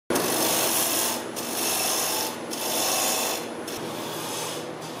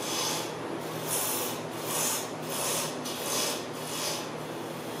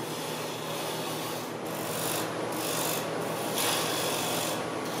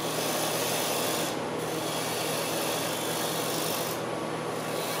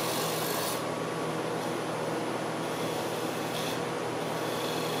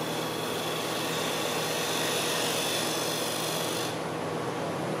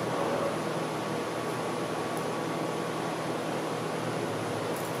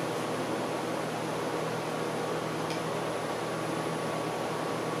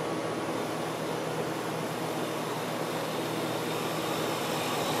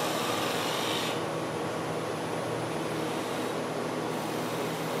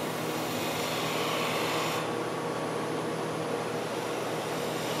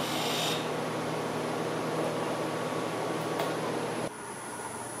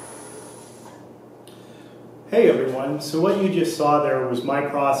Hey everyone, so what you just saw there was my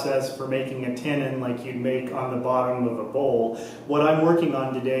process for making a tenon like you'd make on the bottom of a bowl. What I'm working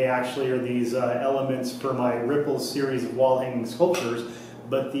on today actually are these elements for my Ripples series of wall hanging sculptures,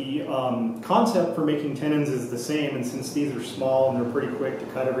 but the concept for making tenons is the same, and since these are small and they're pretty quick to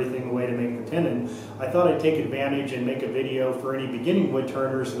cut everything away to make the tenon, I thought I'd take advantage and make a video for any beginning wood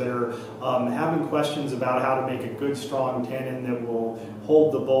turners that are having questions about how to make a good strong tenon that will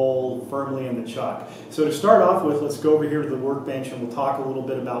hold the bowl firmly in the chuck. So to start off with, let's go over here to the workbench and we'll talk a little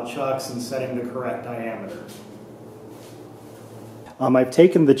bit about chucks and setting the correct diameter. I've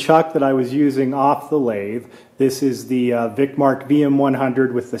taken the chuck that I was using off the lathe. This is the Vicmark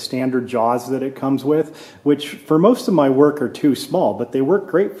VM100 with the standard jaws that it comes with, which for most of my work are too small, but they work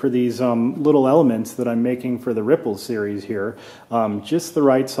great for these little elements that I'm making for the Ripples series here. Just the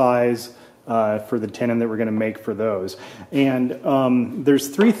right size for the tenon that we're going to make for those. And there's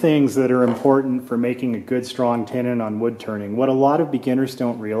three things that are important for making a good strong tenon on wood turning. What a lot of beginners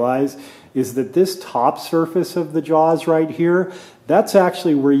don't realize is that this top surface of the jaws right here, that's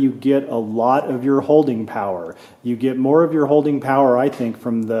actually where you get a lot of your holding power. You get more of your holding power, I think,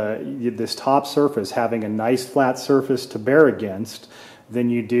 from this top surface, having a nice flat surface to bear against, than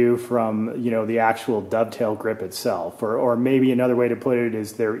you do from, the actual dovetail grip itself. Or maybe another way to put it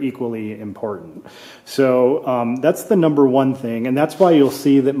is they're equally important. So that's the number one thing, and that's why you'll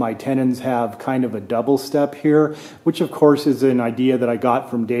see that my tenons have kind of a double step here, which of course is an idea that I got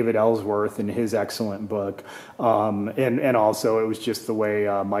from David Ellsworth in his excellent book. And also it was just the way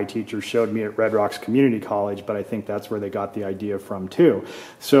my teacher showed me at Red Rocks Community College, but I think that's where they got the idea from too.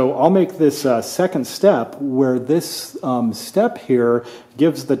 So I'll make this second step where this step here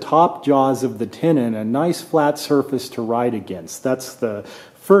gives the top jaws of the tenon a nice flat surface to ride against. That's the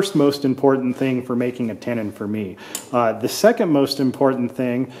first most important thing for making a tenon for me. The second most important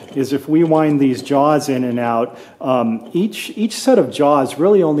thing is if we wind these jaws in and out, each set of jaws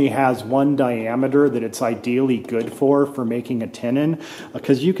really only has one diameter that it's ideally good for making a tenon.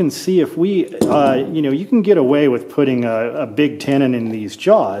 Because you can see if we, you can get away with putting a big tenon in these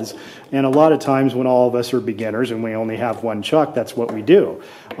jaws, and a lot of times when all of us are beginners and we only have one chuck, that's what we do.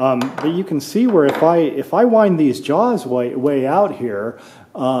 But you can see where if I wind these jaws way out here,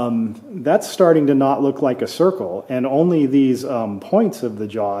 that's starting to not look like a circle, and only these points of the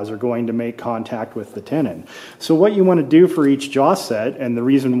jaws are going to make contact with the tenon. So what you want to do for each jaw set, and the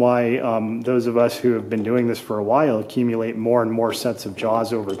reason why those of us who have been doing this for a while accumulate more and more sets of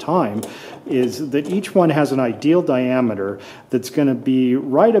jaws over time, is that each one has an ideal diameter that's going to be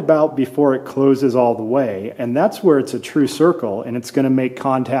right about before it closes all the way, and that's where it's a true circle, and it's going to make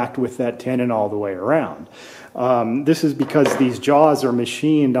contact with that tenon all the way around. This is because these jaws are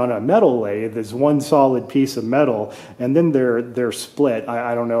machined on a metal lathe as one solid piece of metal, and then they're split.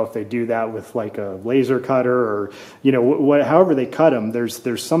 I don't know if they do that with like a laser cutter or however they cut them.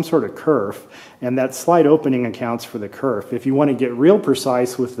 There's some sort of kerf, and that slight opening accounts for the kerf. If you want to get real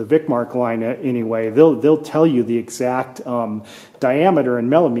precise with the Vicmark line anyway, they'll tell you the exact diameter in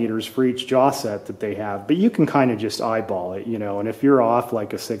millimeters for each jaw set that they have, but you can kind of just eyeball it, and if you're off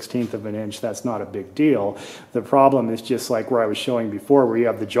like a 1/16 of an inch, that's not a big deal. The problem is just like where I was showing before, where you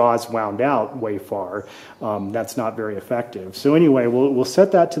have the jaws wound out way far. That's not very effective. So anyway, we'll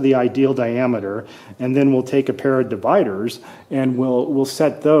set that to the ideal diameter, and then we'll take a pair of dividers and we'll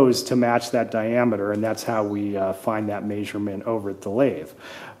set those to match that diameter, and that's how we find that measurement over at the lathe.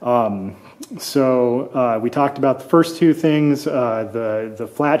 So we talked about the first two things, the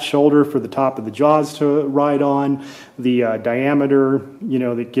flat shoulder for the top of the jaws to ride on, the diameter,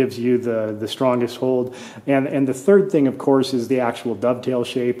 that gives you the strongest hold, and the third thing, of course, is the actual dovetail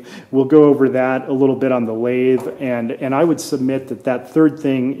shape. We'll go over that a little bit on the lathe, and I would submit that third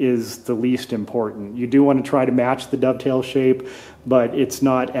thing is the least important. You do want to try to match the dovetail shape, but it's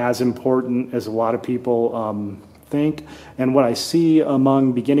not as important as a lot of people think. And what I see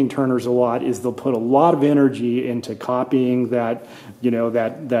among beginning turners a lot is they'll put a lot of energy into copying that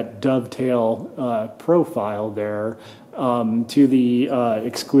dovetail profile there to the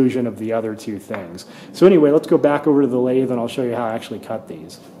exclusion of the other two things. So anyway, let's go back over to the lathe and I'll show you how I actually cut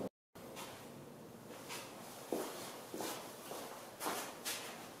these.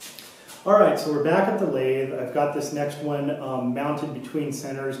 Alright, so we're back at the lathe. I've got this next one mounted between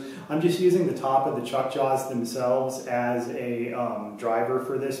centers. I'm just using the top of the chuck jaws themselves as a driver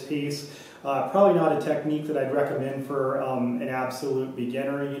for this piece. Probably not a technique that I'd recommend for an absolute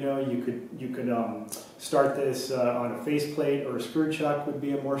beginner. You know, you could start this on a faceplate, or a screw chuck would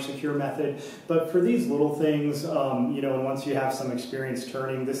be a more secure method. But for these little things, you know, and once you have some experience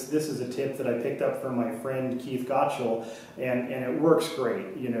turning, this is a tip that I picked up from my friend Keith Gottschall, and it works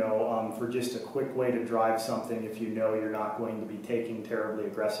great, you know, for just a quick way to drive something if you know you're not going to be taking terribly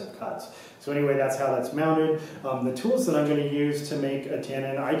aggressive cuts. So anyway, that's how that's mounted. The tools that I'm going to use to make a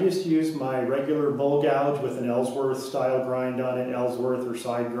tenon, I just use my regular bull gouge with an Ellsworth style grind on it, Ellsworth or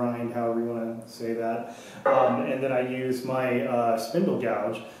side grind, however you want to say that. And then I use my spindle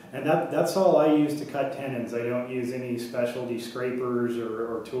gouge, and that's all I use to cut tenons. I don't use any specialty scrapers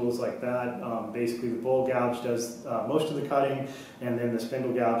or tools like that. Basically the bull gouge does most of the cutting, and then the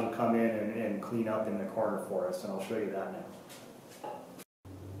spindle gouge will come in and clean up in the corner for us, and I'll show you that now.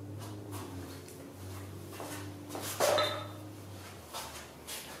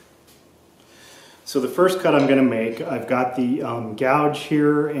 So the first cut I'm going to make, I've got the gouge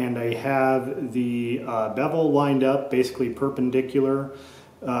here, and I have the bevel lined up basically perpendicular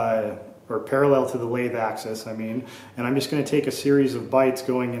or parallel to the lathe axis, I mean, and I'm just going to take a series of bites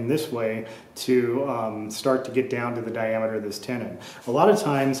going in this way to start to get down to the diameter of this tenon. A lot of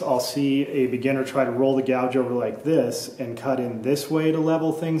times I'll see a beginner try to roll the gouge over like this and cut in this way to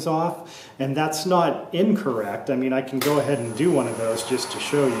level things off, and that's not incorrect. I mean, I can go ahead and do one of those just to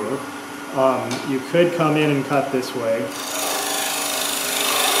show you. You could come in and cut this way,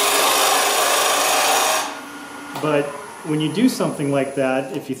 but when you do something like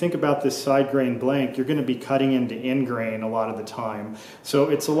that, if you think about this side grain blank, you're going to be cutting into end grain a lot of the time. So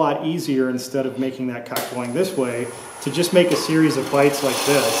it's a lot easier, instead of making that cut going this way, to just make a series of bites like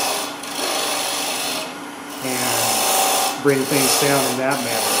this and bring things down in that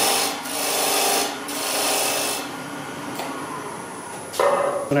manner.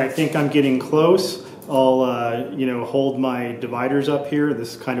 When I think I'm getting close, I'll you know, hold my dividers up here.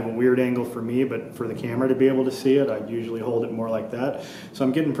 This is kind of a weird angle for me, but for the camera to be able to see it, I usually hold it more like that. So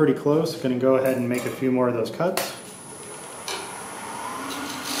I'm getting pretty close. I'm going to go ahead and make a few more of those cuts.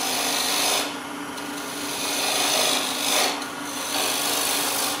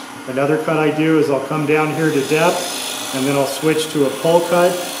 Another cut I do is I'll come down here to depth, and then I'll switch to a pull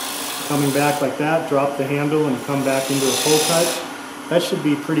cut, coming back like that, drop the handle and come back into a pull cut. That should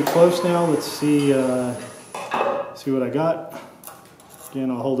be pretty close now. Let's see, see what I got. Again,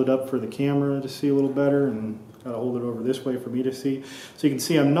 I'll hold it up for the camera to see a little better, and gotta hold it over this way for me to see. So you can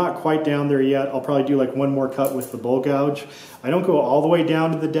see I'm not quite down there yet. I'll probably do like one more cut with the bull gouge. I don't go all the way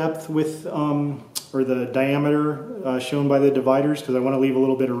down to the depth with, or the diameter shown by the dividers, because I want to leave a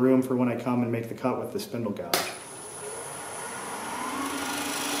little bit of room for when I come and make the cut with the spindle gouge.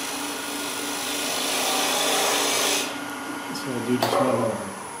 So we'll do just one more.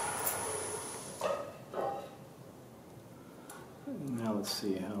 Now let's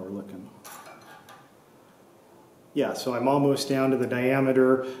see how we're looking. Yeah, so I'm almost down to the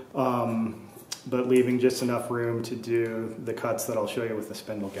diameter, but leaving just enough room to do the cuts that I'll show you with the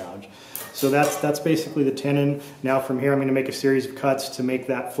spindle gouge. So that's basically the tenon. Now from here I'm going to make a series of cuts to make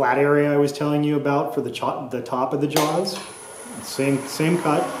that flat area I was telling you about for the top of the jaws. Same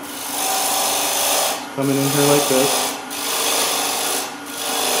cut. Coming in here like this.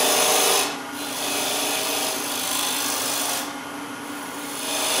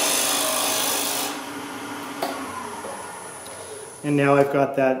 And now I've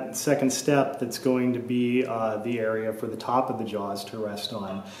got that second step that's going to be the area for the top of the jaws to rest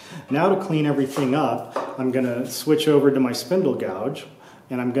on. Now to clean everything up, I'm going to switch over to my spindle gouge,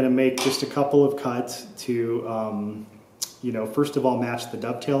 and I'm going to make just a couple of cuts to you know, first of all match the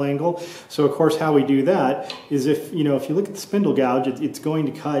dovetail angle. So of course how we do that is, if you look at the spindle gouge, it's going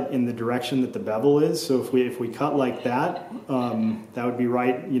to cut in the direction that the bevel is. So if we cut like that, that would be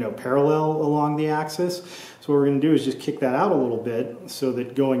right, you know, parallel along the axis. So what we're going to do is just kick that out a little bit so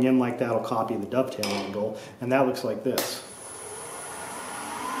that going in like that will copy the dovetail angle, and that looks like this.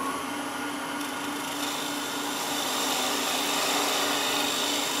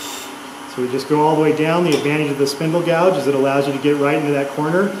 So we just go all the way down. The advantage of the spindle gouge is it allows you to get right into that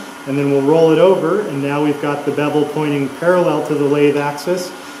corner, and then we'll roll it over, and now we've got the bevel pointing parallel to the lathe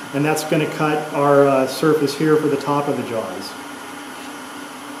axis, and that's going to cut our surface here for the top of the jaws.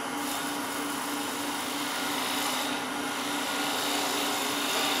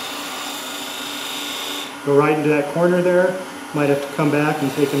 Go right into that corner there. Might have to come back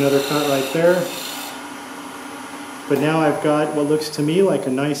and take another cut right there. But now I've got what looks to me like a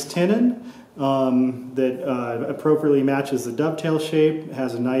nice tenon. that appropriately matches the dovetail shape. It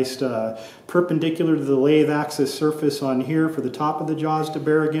has a nice perpendicular to the lathe axis surface on here for the top of the jaws to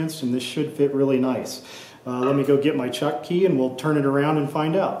bear against, and this should fit really nice. Let me go get my chuck key and we'll turn it around and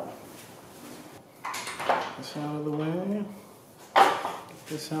find out. Get this out of the way. Get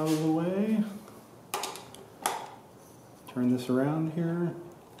this out of the way. Turn this around here.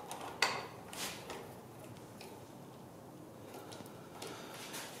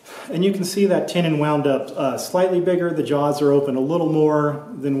 And you can see that tenon wound up slightly bigger. The jaws are open a little more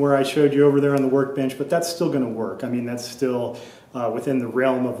than where I showed you over there on the workbench, but that's still going to work. I mean, that's still within the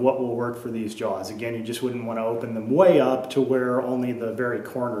realm of what will work for these jaws. Again, you just wouldn't want to open them way up to where only the very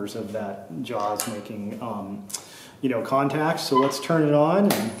corners of that jaw is making contact. So let's turn it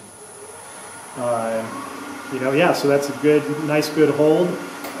on. And, yeah, so that's a good, nice, good hold.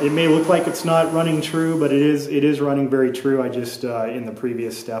 It may look like it's not running true, but it is running very true. I just, in the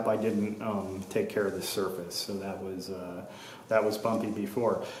previous step, I didn't take care of the surface, so that was bumpy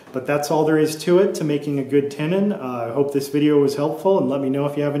before. But that's all there is to it, to making a good tenon. I hope this video was helpful, and let me know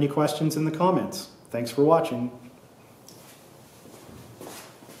if you have any questions in the comments. Thanks for watching.